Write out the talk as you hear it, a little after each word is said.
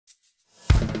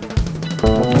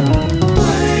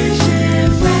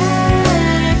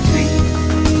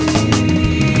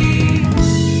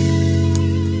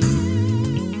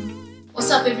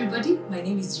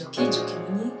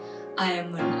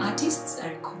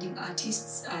recording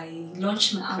artists. I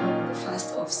launched my album on the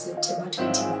 1st of September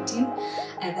 2019,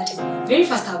 and that is my very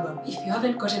first album. If you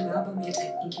haven't gotten my album yet,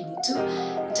 I think you need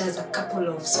to. It has a couple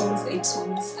of songs, 8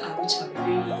 songs, which are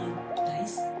very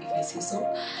nice, if I say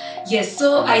so. Yes,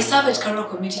 so I serve at Karua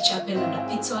Community Chapel under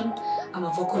Pitson. I'm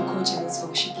a vocal coach and also a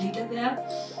worship leader there.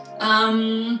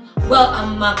 Well,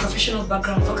 I'm a professional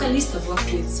background vocalist. I've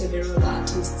worked with several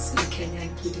artists in Kenya,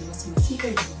 including Masika,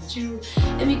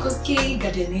 Emi Koske,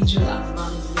 Garden Angel,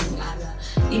 among many other.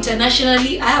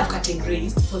 Internationally, I have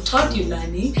categories for Todd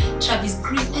Yulani, Travis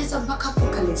Green as a backup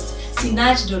vocalist,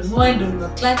 Sinach, Don Moy, Don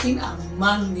McClarkin,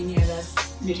 among many others.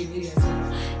 Myriad as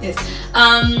well. Yes.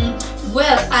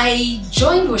 Well, I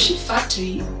joined Worship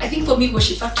Factory. I think for me,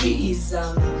 Worship Factory is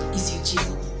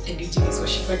Eugene, and Eugene is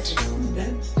Worship Factory.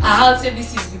 I'll say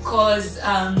this is because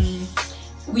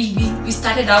we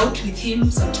started out with him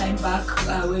some time back,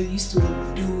 where we used to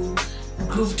do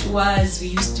groove tours. We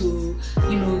used to,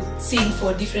 you know, sing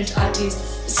for different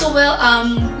artists. So well,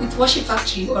 with Worship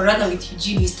Factory, or rather with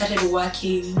Eugene, we started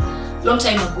working long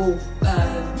time ago,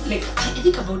 like I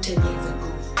think about 10 years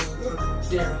ago or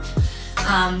thereof.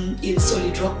 In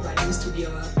solid rock band. He used to be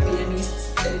our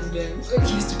pianist, and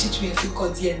he used to teach me a few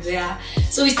chords here and there.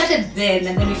 So we started then,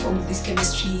 and then we formed this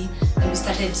chemistry, and we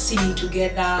started singing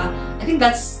together. I think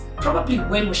that's probably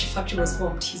when Worship Factory was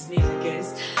formed, his name, I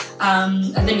guess.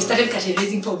 And then we started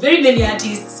categorizing for very many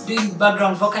artists, doing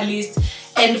background vocalists.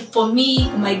 And for me,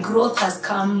 my growth has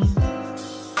come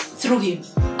through him.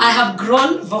 I have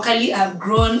grown vocally, I have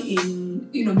grown in,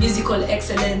 you know, musical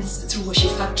excellence through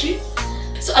Worship Factory.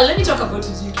 So let me talk about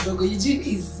Eugene kidogo. Eugene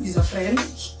is a friend.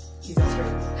 He's a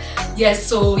friend. Yes,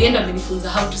 so he ended up being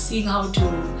how to sing, how to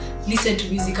listen to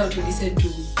music, how to listen to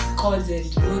chords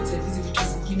and notes and music, which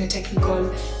was technical.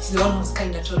 He's the one who's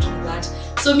kind of taught me that.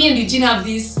 So me and Eugene have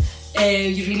this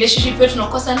relationship where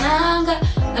tunakosananga,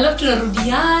 alafu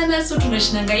tunarudiana, so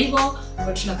tunashinanga hivyo,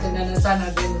 but tunapendana sana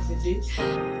at the end of the day.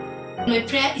 My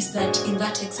prayer is that in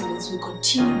that excellence we'll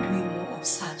continue doing more of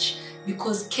such,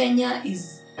 because Kenya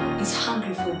is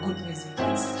hungry for good music.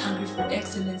 It's hungry for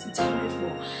excellence. It's hungry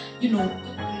for, you know,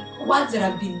 words that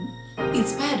have been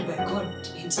inspired by God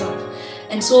himself.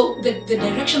 And so the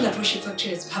direction that Worship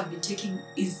Factory have been taking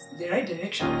is the right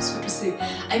direction, so to say.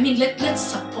 I mean, let's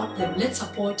support them. Let's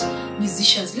support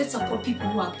musicians. Let's support people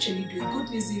who are actually doing good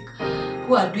music,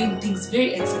 who are doing things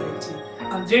very excellently.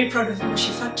 I'm very proud of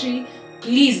Worship Factory.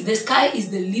 Please, the sky is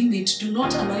the limit. Do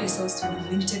not allow yourselves to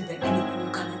be limited by anything.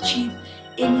 You can achieve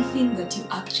anything that you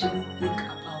actually think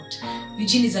about.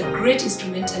 Eugene is a great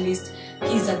instrumentalist.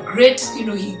 He's a great, you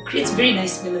know, he creates very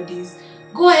nice melodies.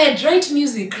 Go ahead, write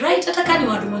music, write. Hata kani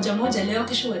watu moja moja leo,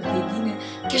 kesho watu wengine.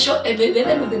 Kesho, at the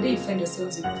end of the day, you find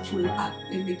yourselves in a full act,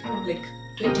 maybe like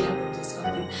 20 albums or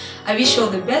something. I wish you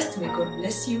all the best. May God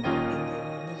bless you in your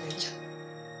new venture.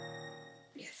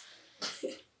 Yes.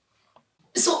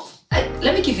 So,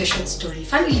 let me give you a short story.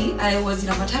 Finally, I was in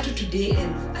a matatu today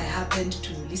and I happened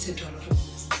to listen to a lot of music.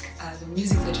 The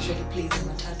music that usually plays in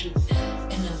matatu.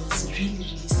 And I was really,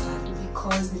 really sad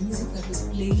because the music that was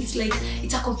playing, it's like,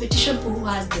 it's a competition for who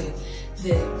has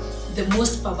the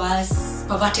most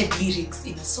perverted lyrics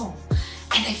in a song.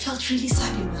 And I felt really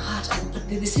sad in my heart. But at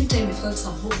the same time, I felt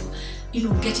some hope, you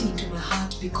know, getting into my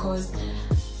heart, because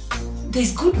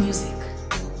there's good music.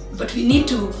 But we need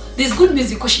to, there's good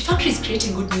music. Worship Factory is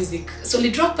creating good music.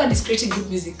 Solid Rock Band is creating good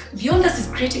music. Beyond Us is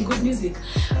creating good music.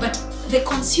 But the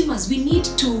consumers, we need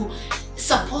to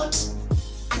support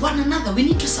one another. We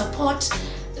need to support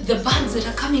the bands that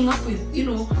are coming up with, you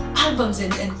know, albums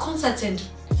and concerts and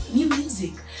new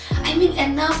music. I mean,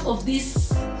 enough of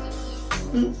this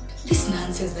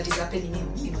nonsense that is happening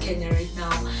in Kenya right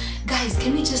now. Guys,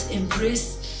 can we just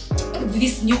embrace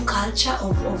this new culture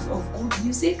of good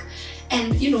music?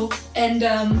 And, you know, and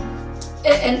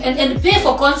pay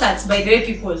for concerts, by the way,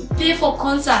 people. Pay for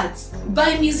concerts,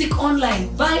 buy music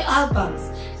online, buy albums.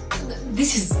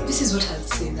 This is what I'll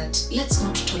say, that let's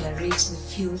not tolerate the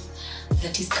filth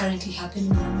that is currently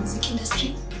happening in the music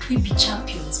industry, but we be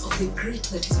champions of the great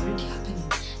that is already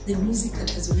happening, the music that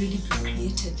has already been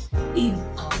created in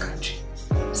our country.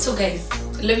 So guys,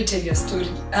 let me tell you a story.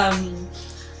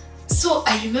 So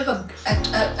I remember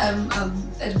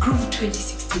at Groove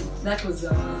 2016, that was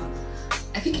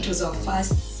I think it was our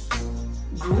first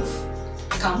Groove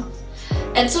camp.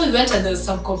 And so we went and there was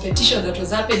some competition that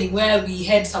was happening where we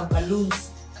had some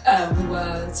balloons. We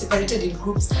were separated in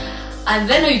groups. And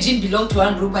then Eugene belonged to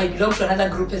one group, I belonged to another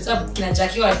group, and so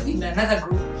Njoki was in another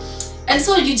group. And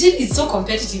so Eugene is so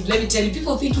competitive, let me tell you.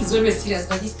 People think he's always serious,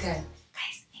 but this guy,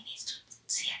 guys, he needs to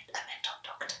see a mental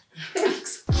doctor.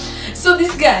 So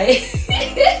this guy,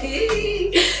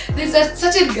 there's a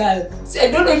certain girl. See,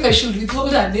 I don't know if I should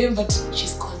withhold her name, but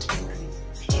she's called Eugene.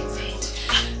 I didn't say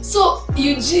it. So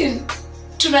Eugene,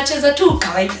 tunacheza tu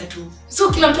kawaida tu. So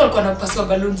kila mtu alikuwa anapasua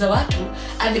balloons za watu,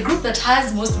 and the group that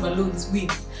has most balloons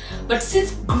wins. But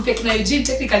since group ya kina Eugene,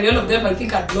 technically all of them I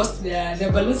think had lost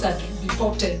their balloons had been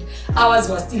popped and ours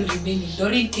were still remaining.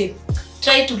 Doreen came,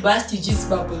 tried to burst Eugene's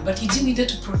bubble, but Eugene needed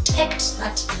to protect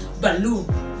that balloon,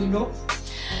 you know.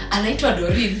 Anaitwa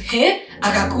Doreen,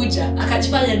 akakuja,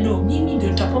 akajifanya no, mimi ndio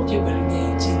nitapop hiyo balloon ya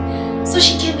Eugene. So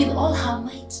she came with all her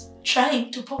might,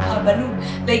 trying to pop her balloon.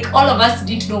 Like all of us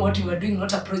didn't know what we were doing,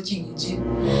 not approaching Eugene.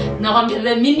 Now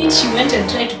the minute she went and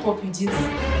tried to pop Eugene's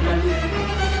balloon,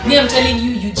 me, I'm telling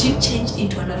you, Eugene changed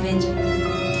into an Avenger.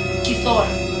 Kithor.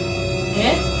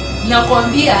 Na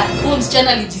kuambia, huo msichana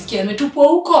alijisikia ametupwa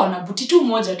huko na buti tu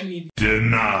moja tu hivi.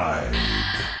 Denied.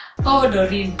 Oh,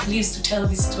 Doreen, please to tell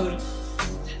this story.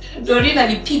 Doreen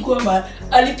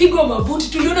alipigwa mabuti.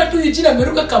 Tuliona tu Eugene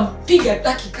ameruka kampiga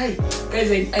taki kai.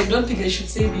 Guys, I don't think I should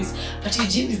say this, but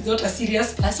Eugene is not a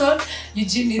serious person.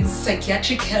 Eugene needs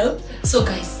psychiatric help. So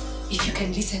guys, if you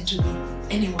can listen to me,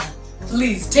 anyone,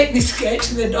 please take this guy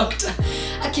to the doctor.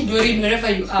 Aki Doreen,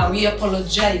 wherever you are, we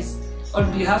apologize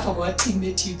on behalf of our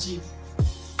teammate Eugene.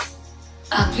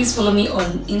 Please follow me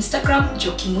on Instagram,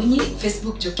 Njoki Munyi,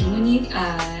 Facebook, Njoki Munyi,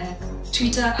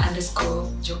 Twitter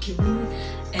 _Njoki Munyi,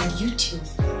 and YouTube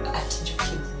 @Njoki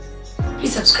Munyi.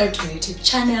 Please subscribe to my YouTube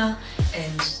channel,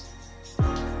 and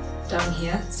down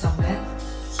here, somewhere,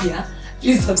 here,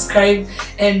 please subscribe,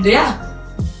 and yeah,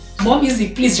 more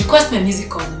music, please request my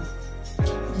music on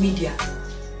media.